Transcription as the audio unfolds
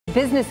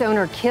Business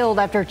owner killed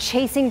after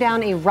chasing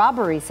down a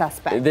robbery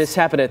suspect. This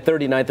happened at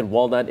 39th and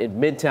Walnut in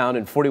Midtown,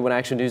 and 41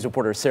 Action News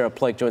reporter Sarah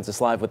Plake joins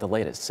us live with the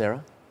latest.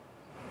 Sarah?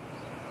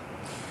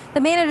 The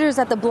managers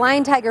at the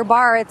Blind Tiger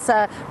Bar, it's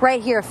right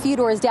here a few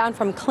doors down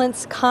from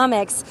Clint's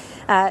Comics,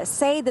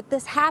 say that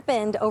this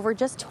happened over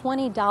just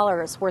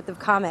 $20 worth of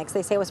comics.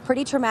 They say it was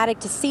pretty traumatic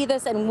to see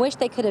this and wish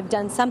they could have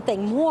done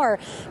something more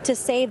to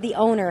save the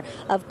owner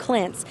of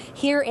Clint's.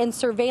 Here in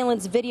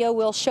surveillance video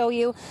we'll show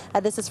you,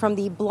 this is from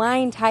the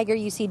Blind Tiger.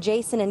 You see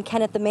Jason and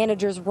Kenneth, the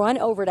managers, run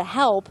over to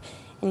help.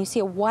 And you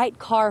see a white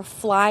car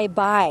fly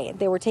by.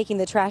 They were taking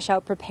the trash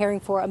out, preparing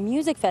for a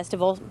music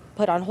festival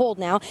put on hold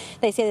now.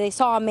 They say they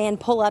saw a man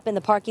pull up in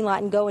the parking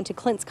lot and go into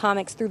Clint's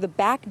Comics through the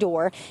back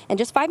door. And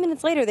just 5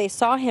 minutes later, they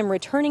saw him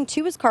returning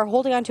to his car,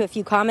 holding onto a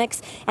few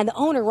comics, and the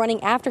owner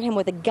running after him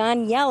with a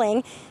gun,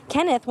 yelling.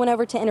 Kenneth went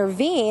over to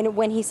intervene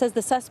when he says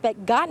the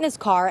suspect got in his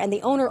car and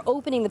the owner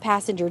opening the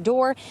passenger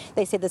door.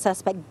 They say the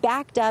suspect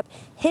backed up,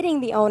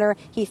 hitting the owner.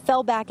 He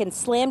fell back and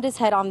slammed his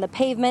head on the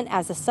pavement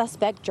as the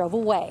suspect drove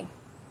away.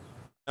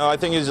 No, I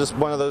think he's just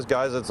one of those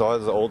guys that's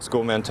always the old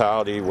school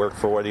mentality, work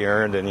for what he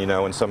earned, and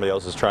when somebody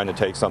else is trying to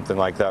take something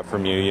like that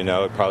from you,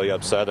 it probably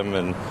upset him.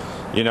 And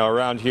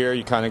around here,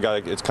 you kind of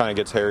got it kind of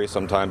gets hairy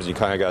sometimes. You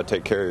kind of got to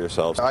take care of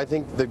yourself. I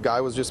think the guy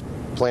was just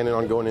planning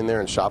on going in there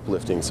and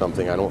shoplifting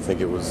something. I don't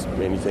think it was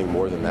anything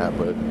more than that.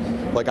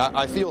 But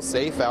I feel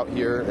safe out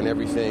here and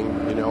everything.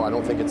 I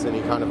don't think it's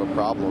any kind of a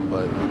problem.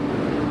 But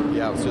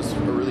yeah, it was just a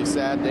really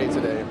sad day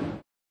today.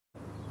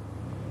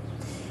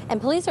 And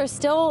police are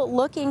still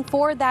looking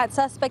for that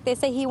suspect. They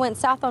say he went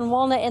south on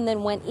Walnut and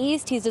then went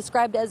east. He's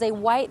described as a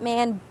white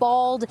man,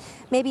 bald,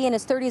 maybe in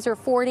his 30s or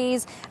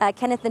 40s.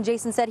 Kenneth and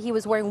Jason said he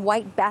was wearing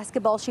white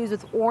basketball shoes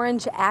with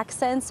orange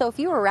accents. So if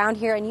you were around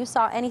here and you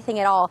saw anything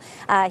at all,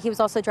 he was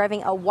also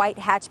driving a white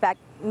hatchback,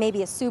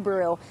 maybe a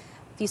Subaru.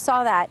 If you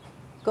saw that,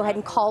 go ahead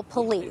and call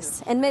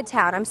police. In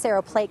Midtown, I'm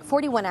Sarah Plake,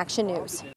 41 Action News.